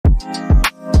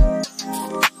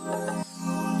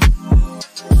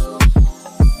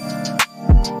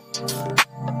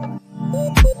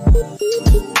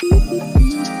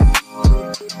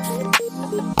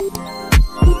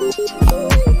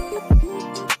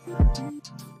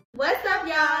What's up,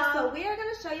 y'all? So we are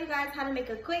gonna show you guys how to make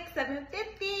a quick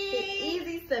 750.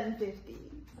 Easy 750.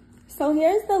 So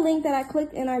here's the link that I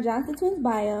clicked in our Johnson Twins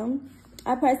bio.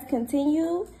 I press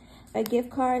continue, a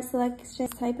gift card selection,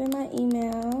 type in my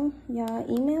email.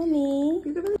 Y'all email me.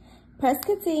 Press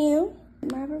continue,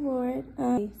 my reward.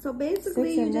 So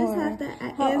basically you just have to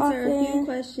answer a few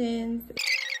questions.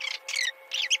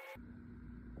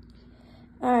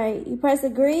 All right, you press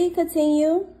agree,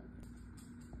 continue.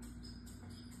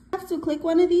 You have to click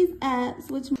one of these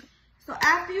apps, so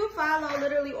after you follow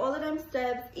literally all of them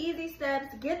steps, easy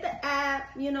steps, get the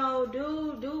app, you know,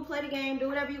 do play the game, do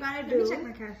whatever you gotta do. Let me check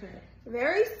my cash app.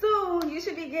 Very soon you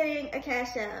should be getting a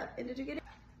cash app. And did you get it?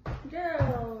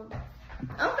 Girl,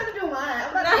 I'm gonna do mine.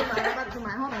 I'm about to do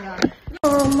mine. Hold on, y'all.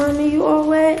 Oh, mommy, you all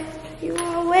wet? You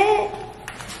all wet?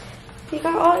 You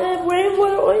got all that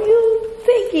rainwater on you?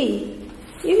 Pinky,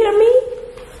 you hear me?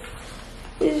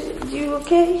 Is you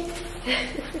okay?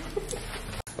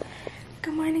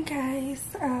 Good morning, guys.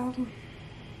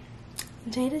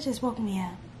 Jada just woke me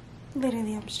up.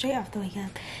 Literally, I'm straight off the wake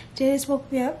up. Jada just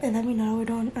woke me up and let me know we're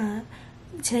doing,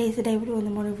 today's the day we're doing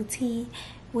the morning routine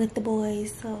with the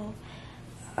boys. So,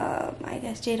 I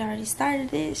guess Jada already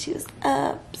started it. She was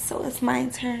up, so it's my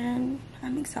turn.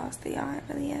 I'm exhausted, y'all. I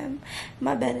really am.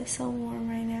 My bed is so warm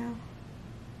right now.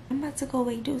 I'm about to go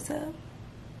wake Deuce up.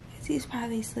 He's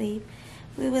probably asleep.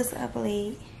 We was up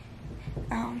late.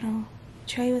 I don't know.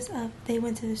 Trey was up. They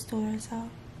went to the store, so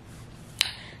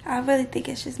I really think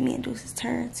it's just me and Deuce's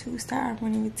turn to start our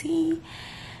morning routine.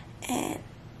 And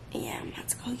yeah, I'm about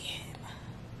to go get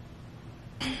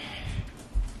him.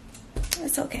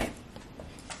 It's okay.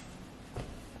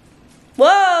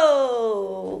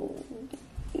 Whoa!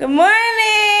 Good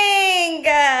morning!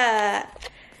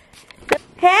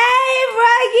 Hey,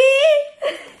 Froggy!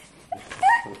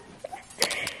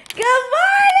 Good morning!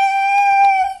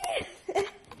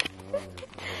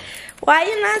 Why are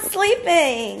you not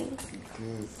sleeping?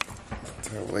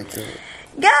 I wake up.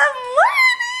 Good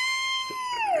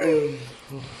morning!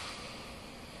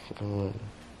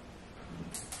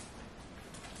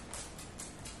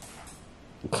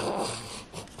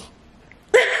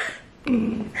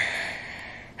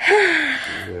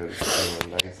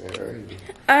 Nice and early.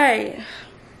 Alright.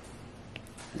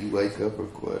 You wake up or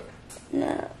what?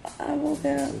 No, I woke up.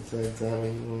 The same time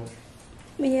you want?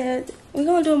 Yeah, we're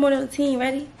gonna do a morning routine.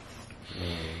 Ready?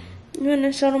 You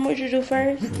wanna show them what you do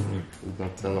first? We're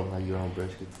gonna tell them how you don't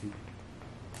brush your teeth.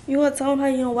 You wanna tell them how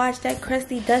you don't wash that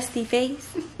crusty, dusty face?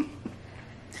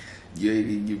 You ain't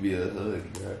even give me a hug,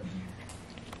 bro.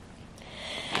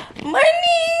 Morning!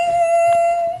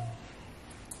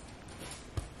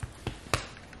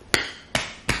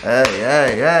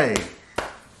 Hey.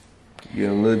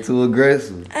 You're a little too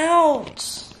aggressive.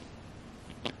 Ouch.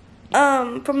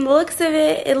 From the looks of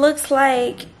it, it looks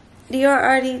like Dior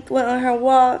already went on her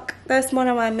walk. That's one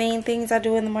of my main things I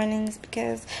do in the mornings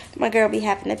because my girl be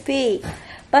having to pee.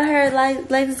 But her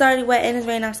legs is already wet and it's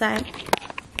raining outside.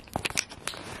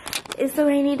 It's a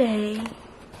rainy day.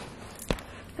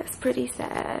 That's pretty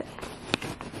sad.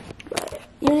 But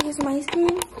you wanna get some ice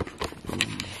cream?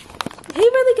 He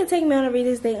really could take me on a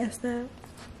Rita's date and stuff.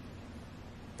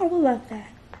 I would love that.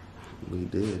 We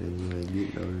did, and you ain't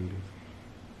get no Rita.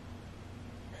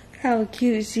 How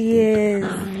cute she is.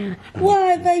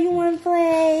 What, but you wanna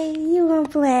play? You wanna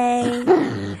play?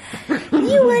 You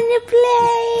wanna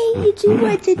play? You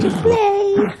wanted to play?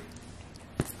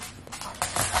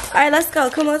 Alright, let's go.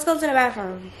 Come on, let's go to the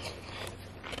bathroom.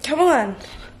 Come on.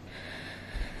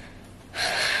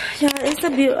 Yeah, it's a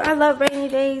beautiful. I love rainy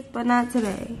days, but not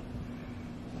today.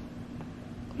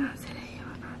 Not today,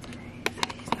 y'all. Not today.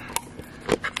 Today's not.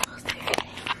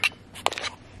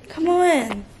 Come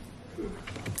on.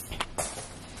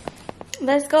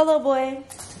 Let's go, little boy.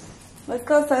 Let's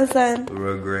go, son.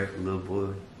 Regret, little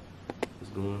boy.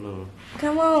 What's going on?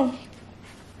 Come on.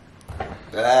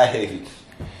 Hey.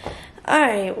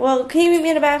 Alright, well, can you meet me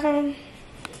in the bathroom?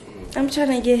 I'm trying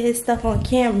to get his stuff on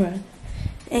camera.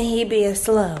 And he being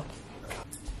slow.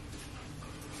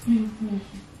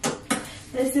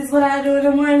 This is what I do in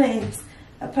the mornings.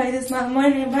 I practice my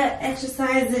morning butt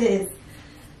exercises.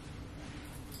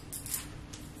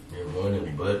 Your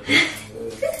morning butt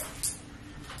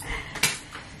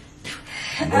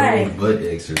Alright. butt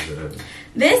exercise.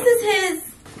 This is his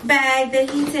bag that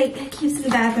he keeps in the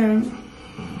bathroom.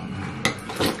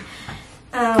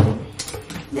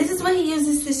 This is what he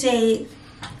uses to shave.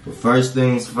 Well, first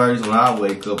things first, when I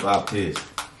wake up, I piss.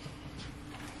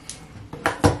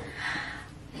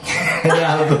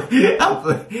 I'm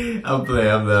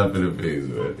playing. I'm not gonna piss,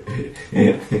 man.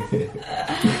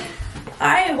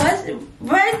 Alright, first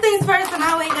things first when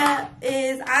I wake up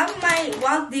is I might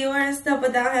walk Dior and stuff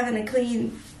without having a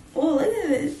clean. Oh, look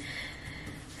at it.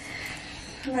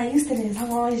 I'm not used to this.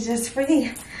 I'm always just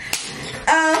free.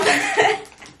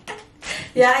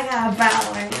 Yeah, I got a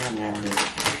power.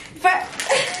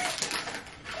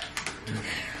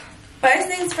 First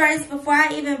things first, before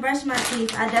I even brush my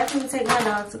teeth, I definitely take my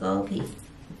dog to go pee.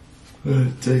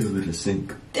 Take her to the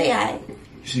sink.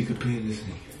 She could pee in the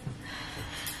sink.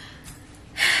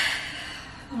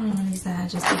 I don't know what he said, I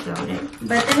just throw it.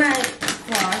 But then I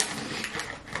floss.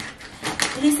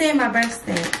 He said my breath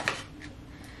stink.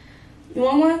 You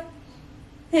want one?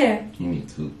 Here. You need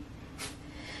two.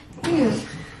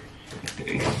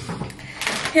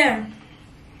 Here.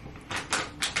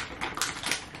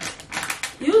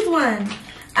 Use one.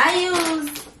 I use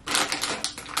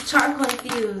charcoal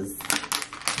infused.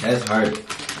 That's hard.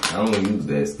 I don't use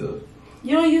that stuff.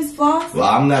 You don't use floss? Well,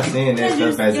 I'm not saying that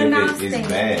stuff as if it's stinking.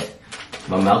 bad.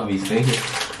 My mouth be stinking.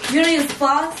 You don't use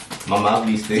floss? My mouth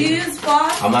be Do stinking. you use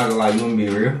floss? I'm not gonna lie, you wanna be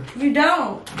real? You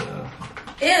don't.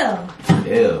 Yeah.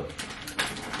 Ew. Ew.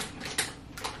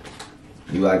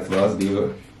 You like floss,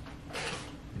 Diva?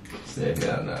 Said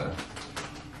hell nah.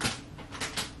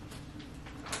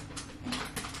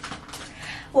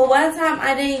 Well, one time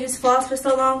I didn't use floss for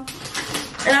so long,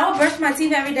 and I would brush my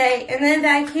teeth every day, and then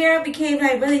that hair became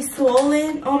like really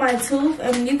swollen on my tooth,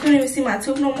 and you couldn't even see my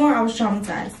tooth no more. I was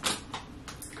traumatized.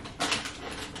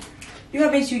 You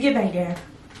gotta make sure you get back there.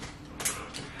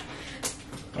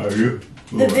 Are you?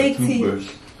 The big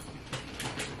teeth.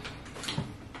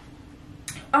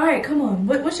 All right, come on.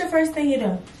 What's your first thing you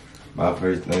do? My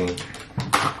first thing.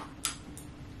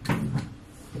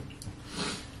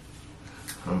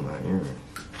 I'm not hearing.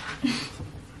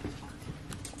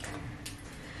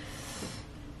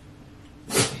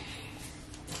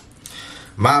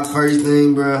 My first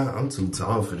thing, bro. I'm too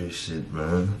tall for this shit,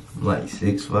 man. I'm like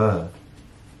 6'5".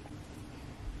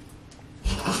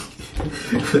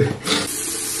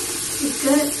 You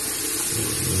good?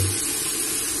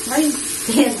 Why you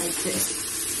stand like this?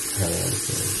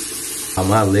 How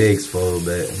my legs fold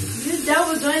back. You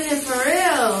double jointed for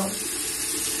real.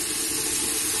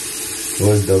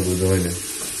 What's double jointed?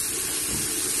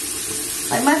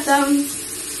 Like my thumbs.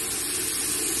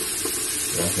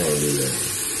 I can't do that.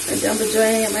 I double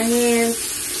jointed my hands.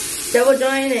 Double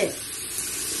jointed.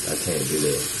 I can't do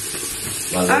that.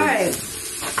 My legs, Alright.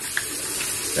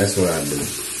 that's what I do.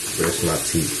 Brush my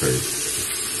teeth first.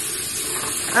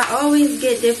 I always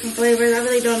get different flavors. I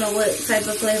really don't know what type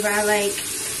of flavor I like.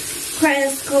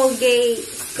 Crest, Colgate,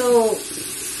 Scope,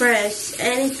 Fresh.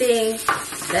 Anything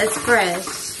that's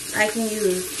fresh, I can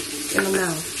use in the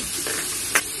mouth.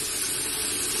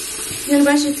 You gonna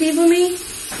brush your teeth with me?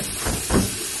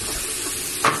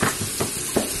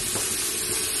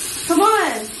 Come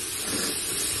on.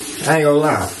 I ain't gonna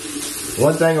lie.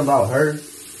 One thing about her,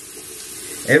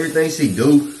 everything she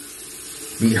do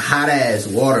be hot ass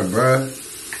water, bruh.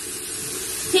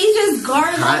 He just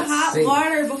gargled hot sink.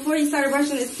 water before he started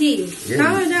brushing his teeth. Yeah.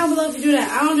 Comment down below if you do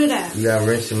that. I don't do that. You gotta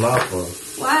rinse your mouth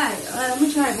off. Why? Let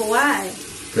me try it, but why?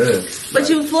 Good. But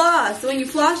you floss. When you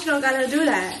floss, you don't gotta do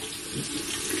that.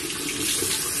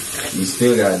 You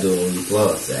still gotta do it when you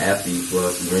floss. So after you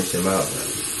floss, you rinse your mouth out.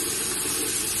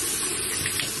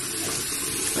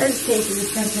 Let's taste it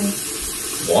something.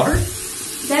 Water?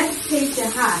 That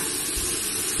tasted hot.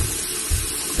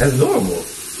 That's normal.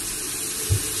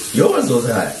 Yours was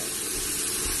hot.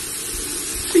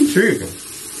 She tripping.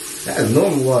 That's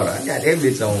normal water. I got that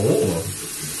bitch on warm.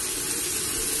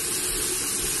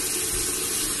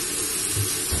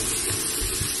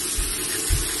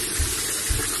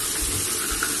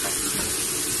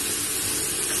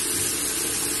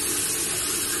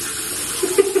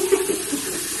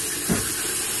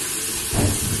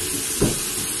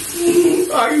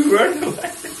 Are you running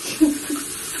away?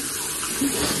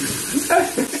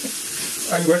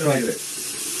 Why are you running like that?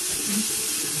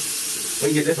 Where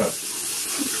you get this from?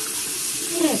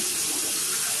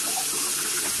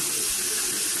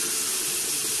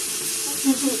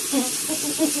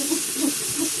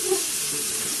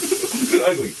 You're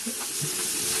ugly.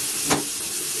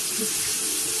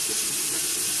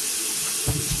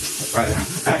 Right now.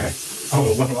 I don't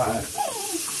know what my eyes.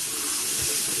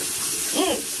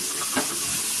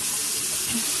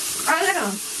 I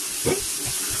know.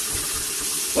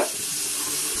 What?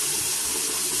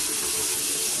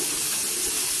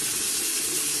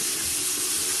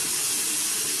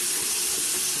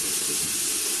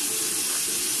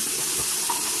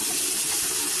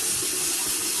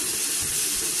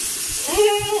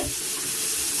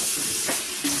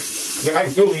 You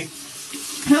can feel me.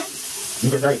 Huh? You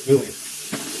can feel me.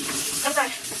 Okay.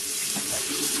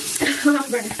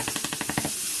 I'm ready.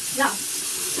 No.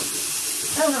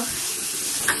 I don't know.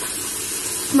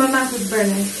 My mouth is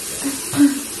burning.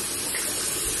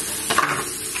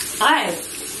 Alright.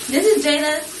 This is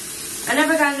Jada's. I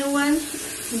never got a new one.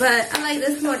 But I like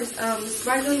this more, this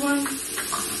sparkly one.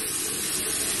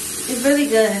 It's really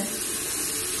good.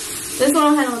 This one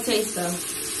don't have no taste though.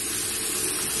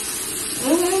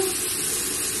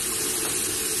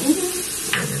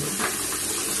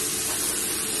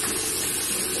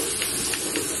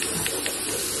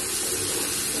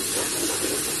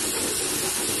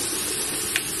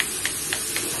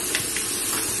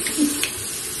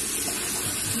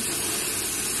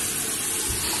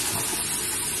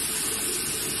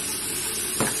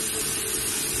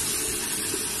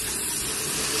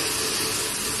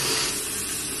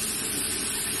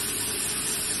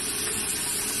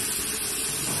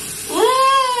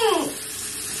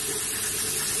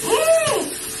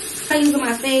 I use it on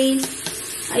my face.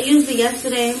 I used it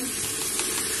yesterday.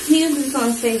 He used this on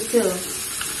his face too.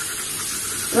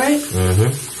 Right?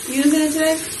 Mm-hmm. You using it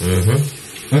today?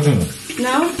 Mm-hmm.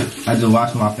 No? I just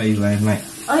washed my face last night.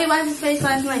 Oh, he washed his face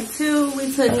last night too.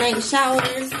 We took night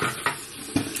showers.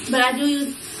 But I do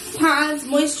use Pond's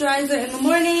moisturizer in the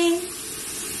morning.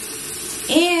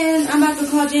 And I'm about to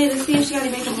call Jay to see if she got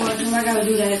any makeup on, because I gotta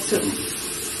do that too.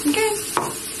 Okay?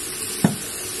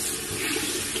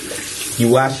 You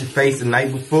wash your face the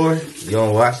night before, you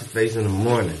don't wash your face in the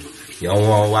morning. You don't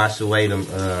want to wash away them, you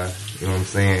know what I'm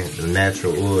saying, the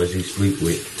natural oils you sleep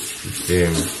with. You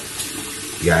feel me?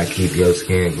 You gotta keep your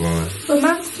skin glowing. But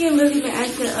my skin really been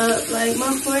acting up. Like,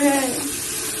 my forehead,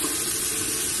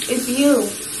 it's you.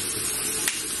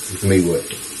 It's me what?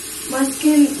 My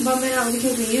skin bumping out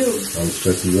because of you. I'm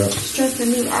stressing you out?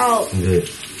 Stressing me out. Good.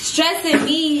 Stressing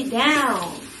me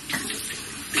down.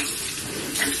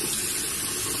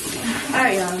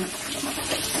 Alright, y'all.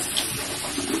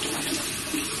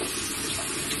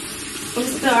 I'm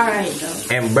still alright,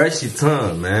 though. And brush your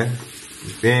tongue, man. You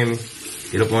feel me?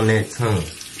 Get up on that tongue.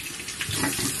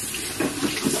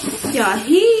 Y'all,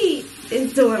 he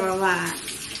is doing a lot.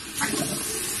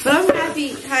 But I'm happy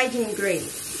hygiene great.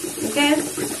 Okay?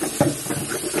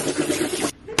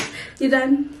 You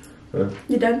done? Huh?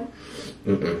 You done?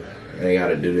 Mm-mm. I ain't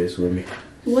gotta do this with me.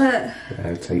 What? I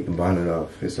gotta take the bonnet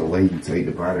off. It's a way you take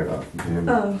the bonnet off. You feel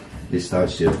me? Oh. This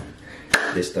starts your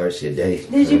day.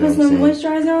 Did you put some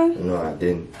moisturizer on? No, I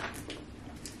didn't.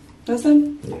 What's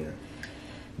some? Yeah.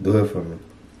 Do it for me.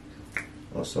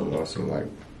 On some like,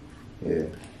 yeah.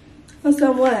 On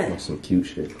some what? On some cute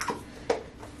shit.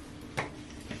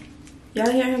 Y'all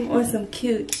hear him on some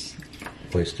cute.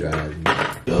 Moisturize.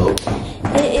 Yo.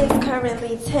 It is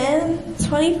currently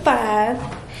 10:25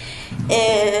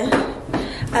 and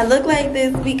I look like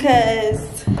this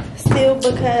because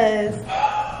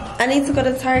I need to go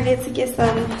to Target to get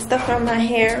some stuff from my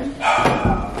hair.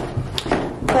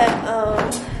 But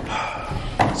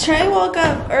Trey woke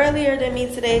up earlier than me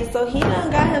today, so he done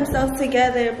got himself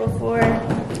together before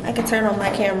I could turn on my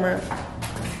camera.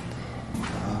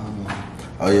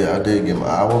 Oh yeah, I did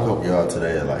I woke up y'all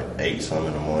today at like 8 something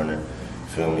in the morning.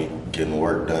 Feel me? Getting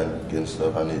work done, getting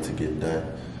stuff I need to get done.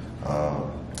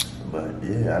 But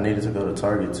yeah, I needed to go to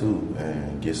Target too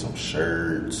and get some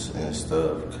shirts and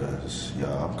stuff because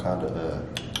y'all, I'm kind of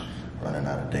running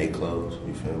out of day clothes.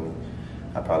 You feel me?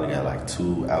 I probably got like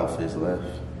 2 outfits left,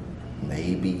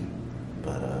 maybe,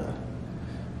 but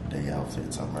day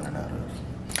outfits I'm running out of.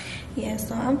 Yeah,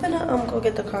 so I'm gonna go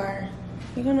get the car.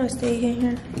 You gonna stay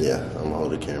here? Yeah, I'm gonna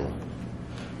hold the camera.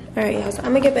 Alright, y'all, so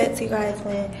I'm gonna get back to you guys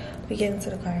when we get into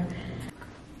the car.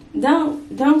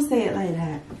 Don't say it like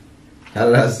that. How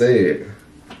did I say it?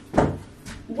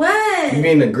 What? You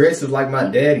mean aggressive like my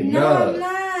daddy? No, I'm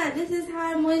not. This is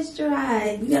how I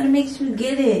moisturize. You gotta make sure you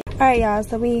get it. Alright, y'all,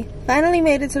 so we finally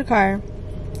made it to the car.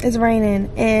 It's raining,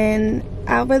 and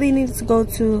I really needed to go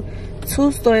to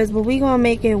 2 stores, but we gonna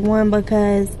make it one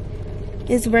because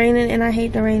it's raining and I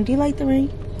hate the rain. Do you like the rain?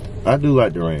 I do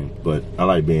like the rain, but I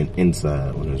like being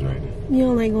inside when it's raining. You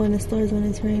don't like going to stores when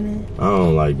it's raining? I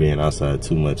don't like being outside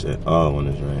too much at all when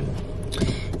it's raining.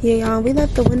 Yeah, y'all, we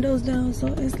left the windows down, so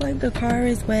it's like the car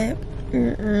is wet.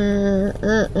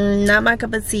 Not my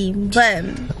cup of tea. But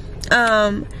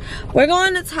we're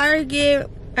going to Target.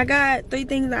 I got 3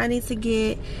 things that I need to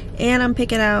get, and I'm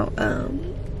picking out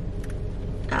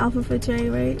outfit for Trey,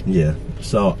 right? Yeah.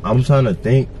 So I'm trying to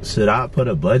think, should I put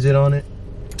a budget on it?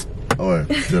 Or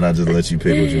should I just let you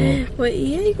pick what you want? Well,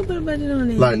 yeah, you can put a budget on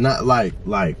it. Like, not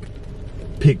like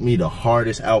pick me the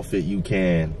hardest outfit you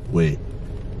can with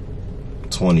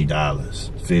 $20,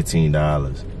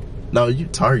 $15. No, you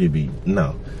Target beat.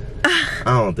 No. I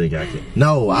don't think I can.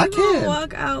 No, I can.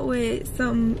 Walk out with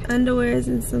some underwears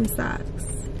and some socks.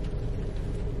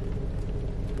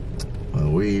 Well,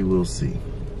 We will see.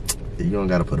 You don't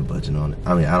gotta put a budget on it.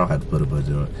 I mean, I don't have to put a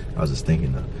budget on it. I was just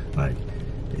thinking though, like,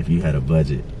 if you had a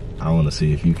budget, I want to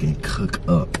see if you can cook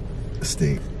up a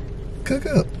steak. Cook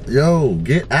up. Yo,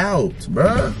 get out,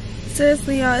 bruh.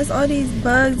 Seriously, y'all, it's all these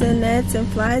bugs and gnats and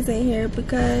flies in here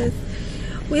because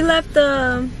we left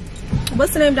the,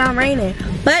 what's the name, down raining.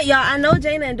 But y'all, I know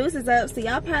Jayna and Deuce is up, so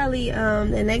y'all probably,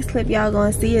 the next clip y'all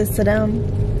gonna see is to them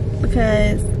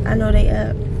because I know they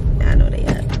up. I know they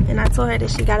up. And I told her that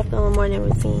she gotta film a morning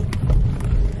routine.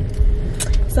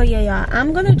 So yeah, y'all,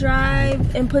 I'm gonna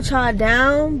drive and put y'all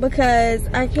down because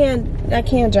I can't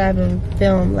drive and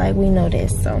film, like, we know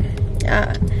this. So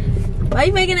why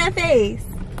you making that face?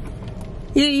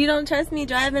 You don't trust me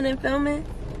driving and filming?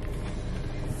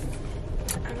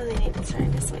 I really need to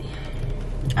turn this way.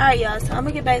 Alright, y'all, so I'm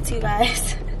gonna get back to you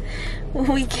guys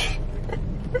when we get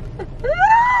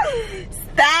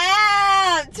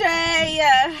Stop, Trey.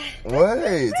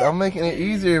 Wait, I'm making it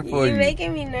easier for you. You're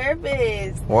making me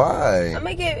nervous. Why? I'm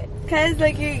making it, cause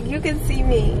like you can see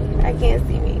me. I can't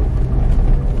see me.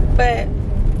 But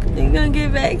we're gonna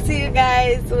get back to you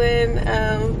guys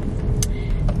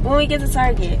when we get to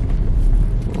Target.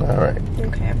 Alright.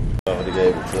 Okay. I would have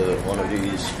gave it to one of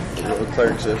these little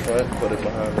clerks at front, put it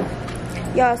behind them.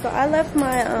 Y'all, so I left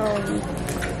my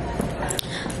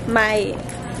my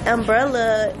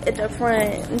umbrella at the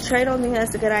front, and Trey don't think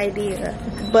that's a good idea.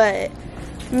 But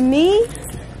me,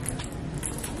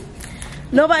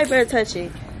 nobody better touch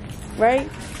it, right?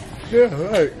 Yeah,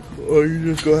 right. Or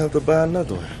you just gonna have to buy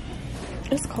another one.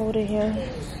 It's cold in here.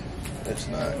 It's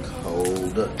not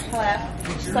cold.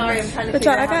 Sorry, I'm trying to. But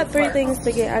y'all, I got 3 things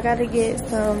to get. I gotta get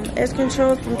some edge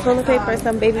control, some toilet paper,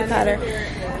 some baby powder.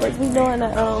 Like, we doing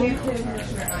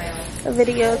a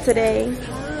video today.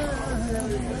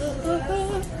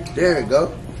 There you go.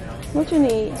 What you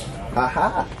need?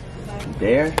 Haha.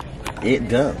 There it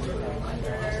done.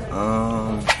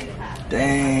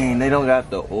 Dang, they don't got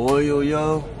the oil,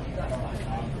 yo.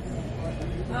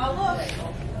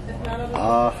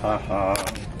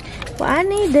 Well, I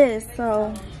need this,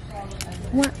 so.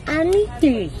 Well, I need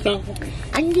this, so.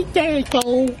 I need that,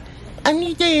 so. I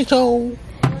need that, so.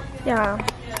 Yeah,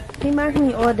 he marked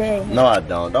me all day. No, I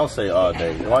don't. Don't say all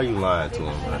day. Why are you lying to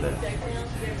him like that?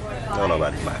 Don't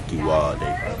nobody mock you all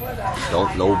day.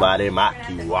 Don't nobody mock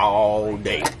you all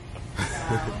day.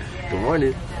 Good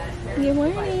morning. Good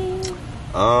morning.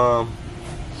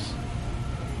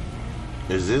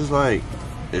 Is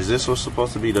this what's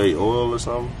supposed to be the oil or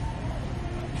something?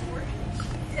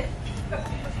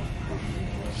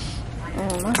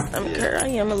 My stomach hurt. I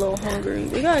am a little hungry.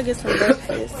 We gotta get some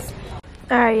breakfast.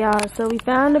 Alright, y'all. So we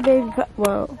found the baby.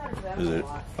 Well, is it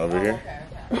over here?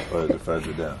 Or is it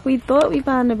further down? We thought we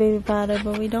found the baby powder,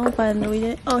 but we don't find it. We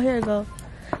didn't. Oh, here it go.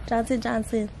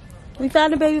 Johnson. We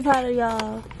found the baby powder,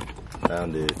 y'all.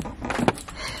 Found it.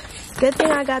 Good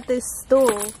thing I got this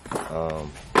stool.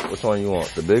 Which one you want?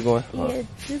 The big one? Yeah,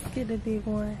 just get the big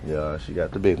one. Yeah, she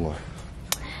got the big one.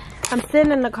 I'm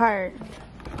sitting in the cart.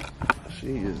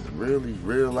 She is really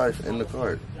real life in the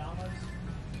cart.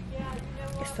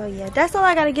 So yeah, that's all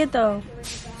I gotta get though.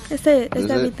 That's it. That's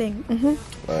everything.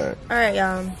 Alright,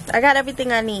 y'all. I got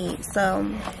everything I need. So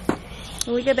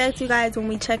we'll get back to you guys when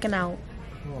we checking out.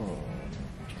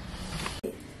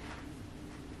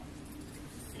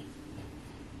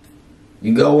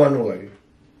 You go one way.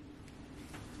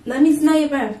 Let me smell your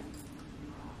breath.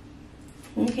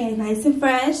 Okay, nice and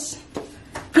fresh.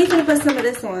 You can put some of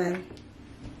this on.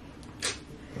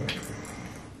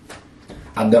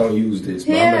 I don't use this,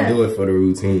 but I'm gonna do it for the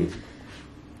routine.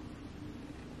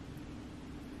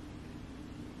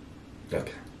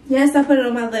 Okay. Yes, I put it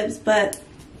on my lips, but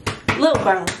little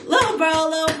bro. Look at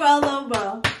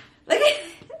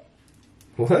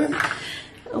What?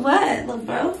 what, little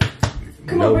bro?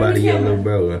 Nobody your little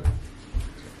brother.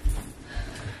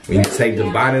 When you take the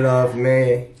bonnet off,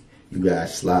 man, you gotta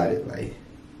slide it like,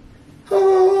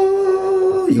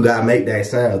 oh. You gotta make that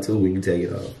sound too when you take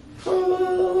it off.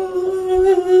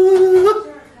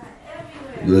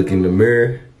 You look in the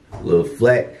mirror, a little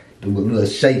flat, do a little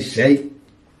shake.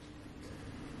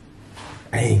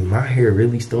 Hey, my hair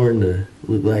really starting to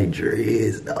look like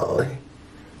dreads, dog.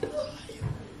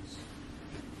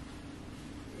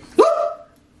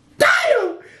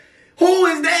 Damn! Who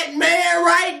is that man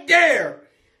right there?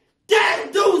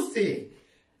 That's Deucey!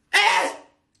 That's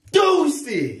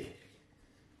Deucey!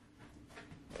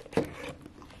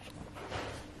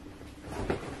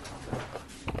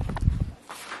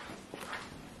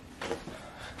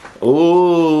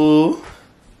 Ooh.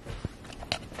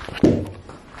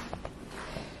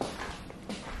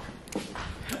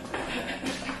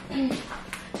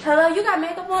 Hello, you got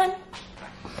makeup on?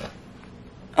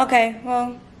 Okay,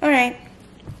 well, alright.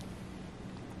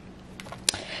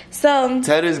 So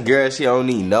Tell this girl she don't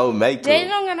need no makeup. Jaden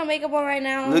don't got no makeup on right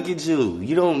now. Look at you.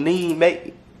 You don't need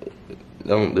make.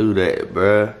 Don't do that,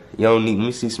 bruh. You don't need. Let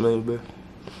me see smell, bruh.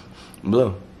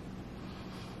 Blow.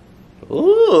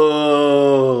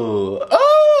 Ooh.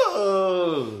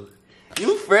 Oh.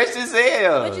 You fresh as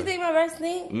hell. What you think my breath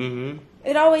stink? Mm-hmm.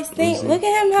 It always stinks. Look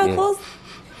at him, how Yeah. close.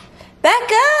 Back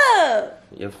up.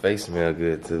 Your face smell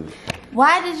good too.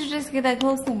 Why did you just get that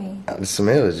close to me? It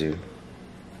smells you.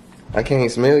 I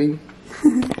can't smell you.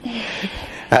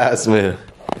 I smell.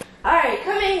 Alright,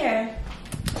 come in here.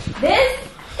 This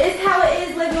is how it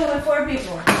is living with 4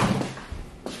 people.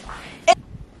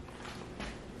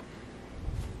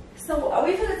 So are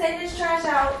we gonna take this trash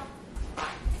out?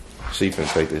 She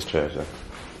finna take this trash out.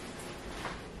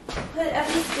 At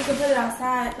least we can put it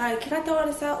outside. Like, can I throw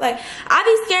this out? Like, I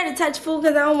be scared to touch food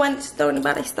because I don't want to throw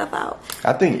anybody's stuff out.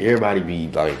 I think everybody be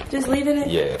like, Just leaving it?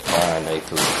 yeah, fine, they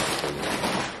food.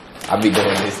 I be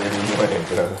doing this every morning,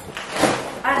 bro.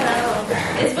 I know.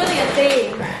 It's really a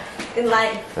thing in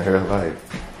life. Her life.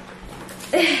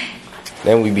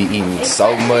 Then we be eating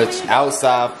so much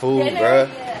outside food, Dinner, bro.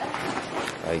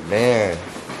 yeah. Like, man,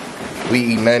 we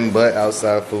eat nothing but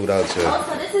outside food out here.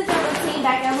 Also, this is your routine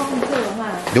back at home too,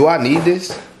 huh? Do I need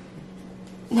this?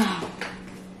 No.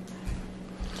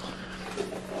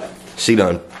 She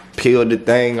done peeled the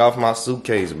thing off my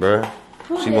suitcase, bro.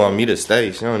 She did? want me to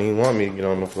stay. She don't even want me to get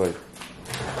on the flight.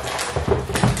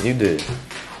 You did.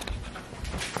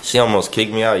 She almost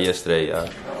kicked me out yesterday, y'all.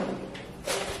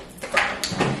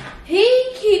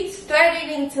 He keeps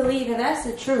threatening to leave, and that's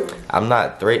the truth. I'm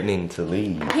not threatening to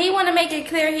leave. He want to make it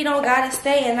clear he don't gotta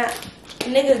stay and not,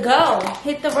 nigga, go.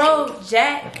 Hit the road,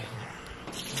 Jack.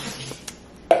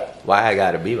 Why I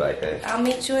gotta be like that? I'll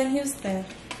meet you in Houston.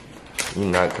 You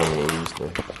not coming to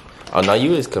Houston. Oh, no,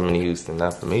 you is coming to Houston,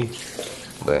 not for me.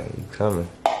 But you coming.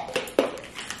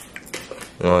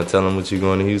 You wanna tell them what you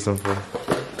going to Houston for?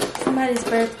 Somebody's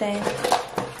birthday.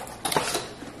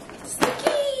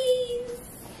 Ski.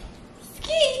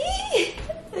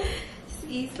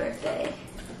 Ski's birthday.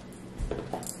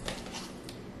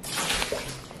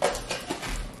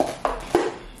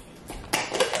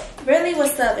 Really,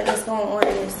 what's up? And it's going on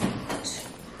this.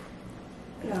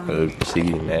 No. She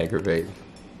getting aggravated.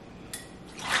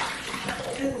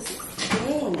 This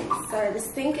stinks. Sorry, the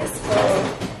stink is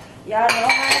full. Y'all know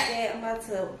how I get. I'm about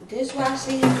to dishwash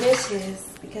these dishes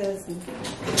because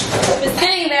I've been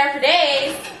sitting there for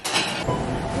days.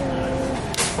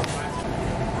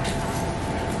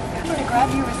 I'm going to grab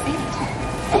your receipt.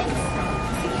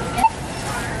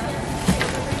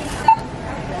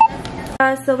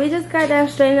 So we just got done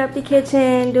straightening up the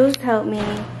kitchen. Deuce helped me.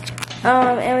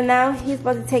 And now he's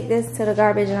about to take this to the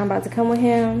garbage and I'm about to come with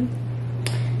him.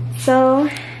 So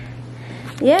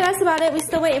yeah, that's about it. We're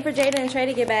still waiting for Jada and Trey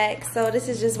to get back. So this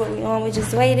is just what we on. We're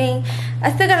just waiting.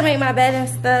 I still gotta make my bed and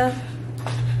stuff.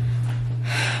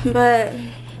 But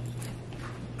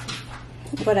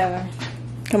whatever.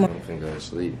 Come on. I'm finna go to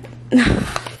sleep.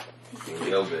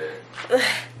 Your bed.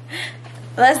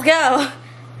 Let's go.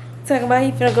 Talking about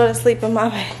he finna go to sleep in my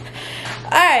bed.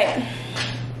 Alright.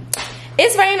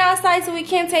 It's raining outside, so we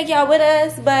can't take y'all with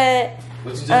us, but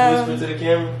What you just whisper to the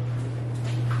camera?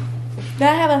 I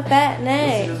have a fat What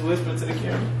neck. you just whisper to the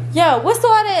camera? Yo, what's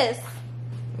all this?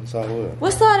 What's all what?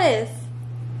 What's all this?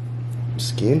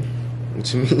 Skin?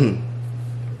 What you mean?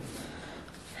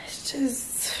 It's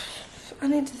just, I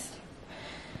need to.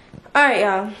 Alright,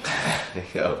 y'all.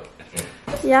 Yo.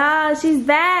 Y'all, she's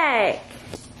back.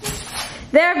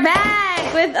 They're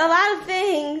back with a lot of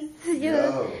things.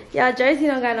 Y'all, Jersey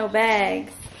don't got no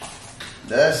bags.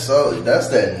 That's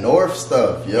that North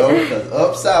stuff, yo. Cause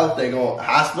up south they gon'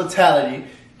 hospitality.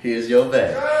 Here's your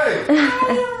bag.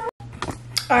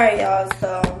 Alright, y'all,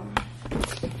 so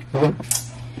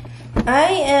I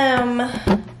am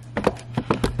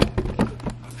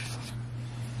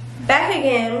back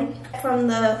again from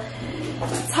the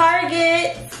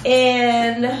Target,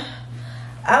 and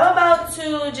I'm about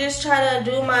to just try to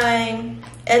do my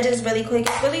edges really quick.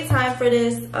 It's really time for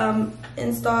this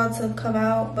install to come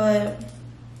out, but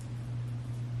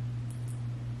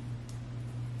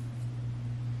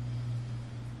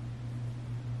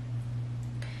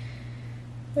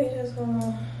we just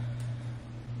gonna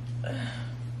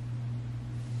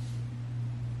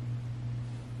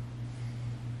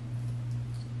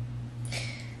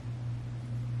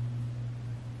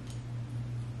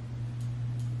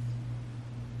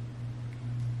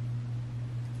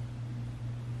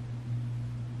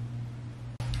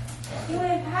you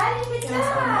ain't patting the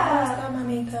I got my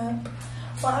makeup.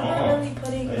 Well, I'm not really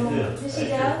putting no.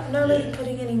 I'm not really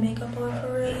putting any makeup on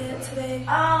for real yet today.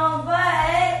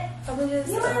 I'm just,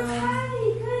 you were tidy.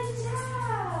 Good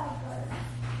job.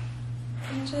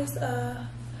 I'm just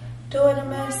doing a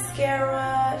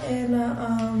mascara and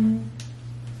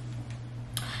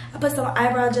I put some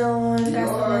eyebrow gel on, got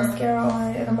some mascara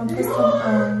on, and I'm gonna put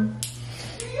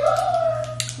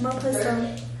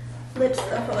some lip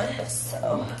stuff on.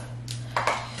 So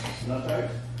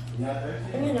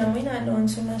you know, we're not doing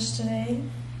too much today.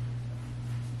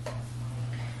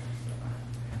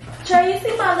 Trey, you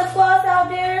see my lip gloss out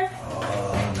there?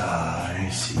 Oh, nah, I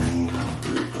ain't seen no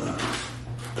lip gloss.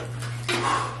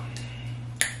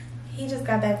 He just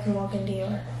got back from walking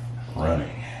Dior.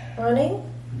 Running. Running?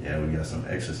 Yeah, we got some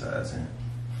exercise in.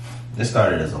 It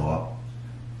started as a walk.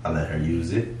 I let her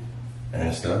use it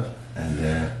and stuff. And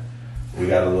then we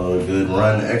got a little good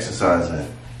run exercise in.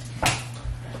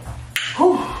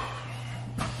 Whew.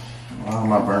 Why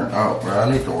am I burnt out, bro?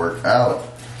 I need to work out.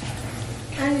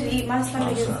 I need to eat. My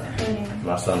stomach is hurting.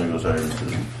 My stomach was hurting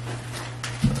too.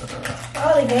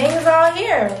 Oh, the gang is all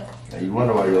here. Yeah, you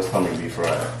wonder why your stomach be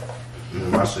fried.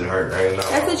 My shit hurt right now.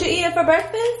 That's what you eating for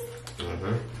breakfast?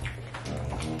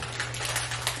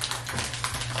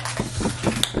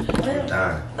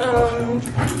 Dying.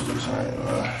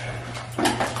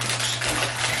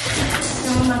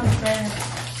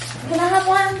 Can I have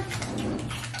one?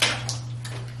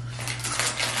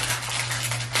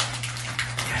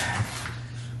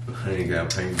 I ain't got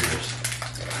paintbrush.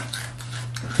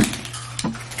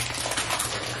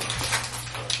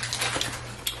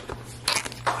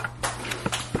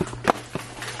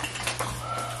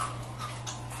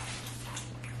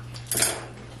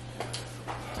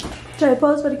 Trey,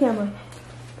 pose for the camera.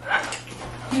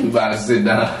 You about to sit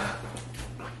down.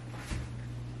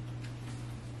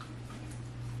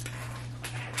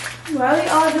 Why are we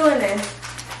all doing this?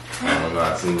 I don't know. I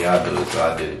seen y'all do it, so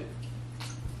I did it.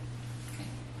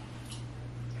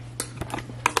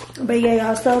 But yeah,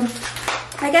 y'all, so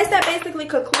I guess that basically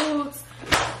concludes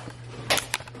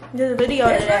this video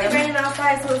It's today. really raining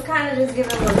outside, so it's kind of just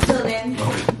giving a little chilling.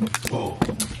 Whoa.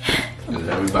 Is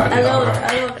everybody I know,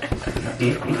 alright?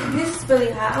 This is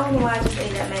really hot. I don't know why I just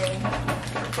ate that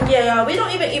many. Yeah, y'all, we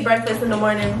don't even eat breakfast in the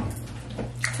morning.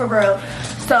 For real.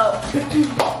 So,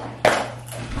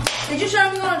 did you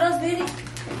show me on those videos?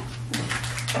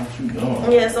 What you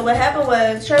doing? Yeah, so what happened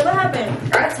was, Trey, what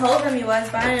happened? I told him he was,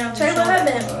 but I didn't know. Trey, what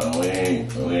happened? We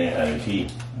ain't had a key.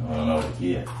 I don't know what the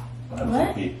key is. What happened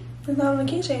to the key? It's not on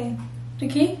the keychain. The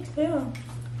key? Yeah.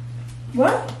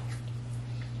 What?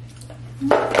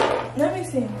 Let me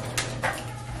see.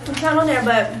 It's not on there,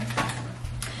 but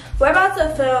we're about to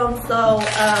film, so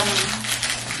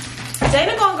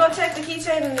Dana gonna go check the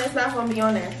keychain and it's not gonna be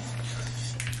on there.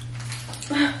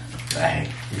 Hey,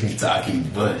 you can talk,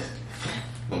 but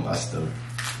on my stuff.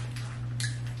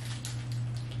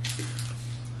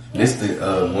 This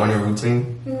the morning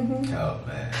routine? Mm-hmm. Oh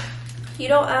man, You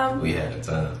don't we had a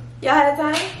time. y'all had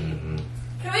time? Mm-hmm.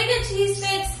 Can we get cheese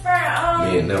sticks for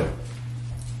Me and them.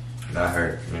 Not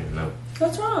her. Me and them.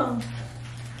 What's wrong?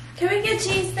 Can we get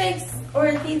cheese sticks or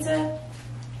a pizza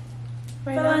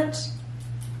Right for now? lunch?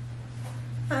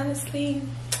 Honestly,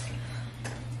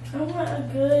 I want a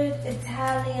good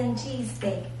Italian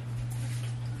cheesesteak.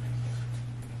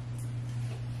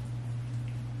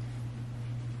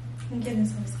 I'm getting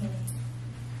so skinny.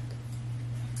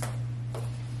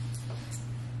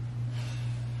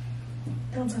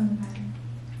 Don't tell nobody.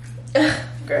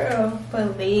 girl,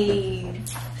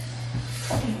 please.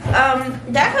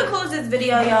 That concludes this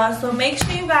video, y'all. So make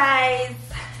sure you guys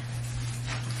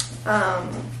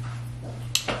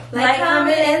like,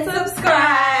 comment, and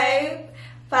subscribe.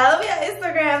 Follow me on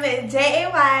Instagram at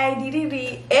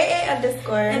JAYDDBAA_.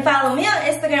 And follow me on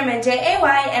Instagram at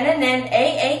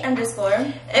JAYNNAA_.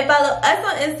 And follow us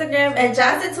on Instagram at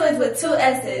Johnson Twins with 2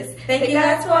 S's. Thank you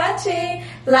guys for watching.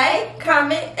 Like,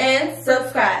 comment, and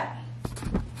subscribe.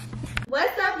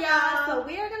 What's up, y'all? So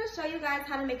we are going to show you guys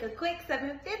how to make a quick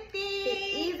 750.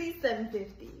 Easy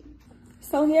 750.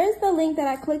 So here's the link that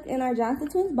I clicked in our Johnson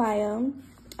Twins bio.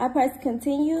 I press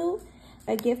continue,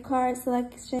 a gift card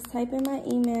selection. Type in my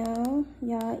email.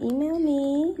 Y'all email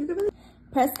me.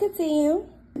 Press continue.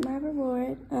 My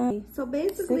reward. So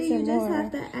basically, you just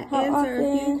have to answer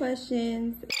a few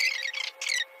questions.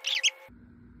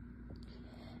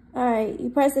 All right, you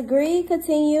press agree,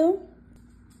 continue.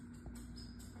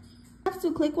 You have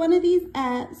to click one of these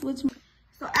apps,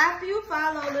 so after you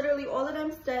follow literally all of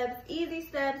them steps, easy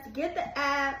steps, get the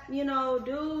app, you know,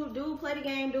 play the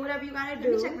game, do whatever you gotta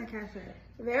do. Let me check my cash app.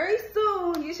 Very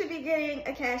soon, you should be getting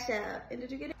a cash app. And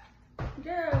did you get it?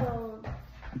 Girl,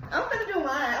 I'm gonna do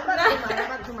mine. I'm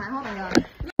about to do mine. Hold on, y'all.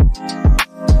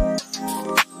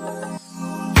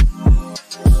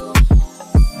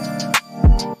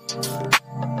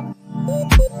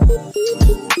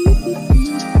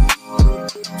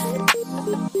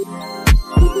 Bye.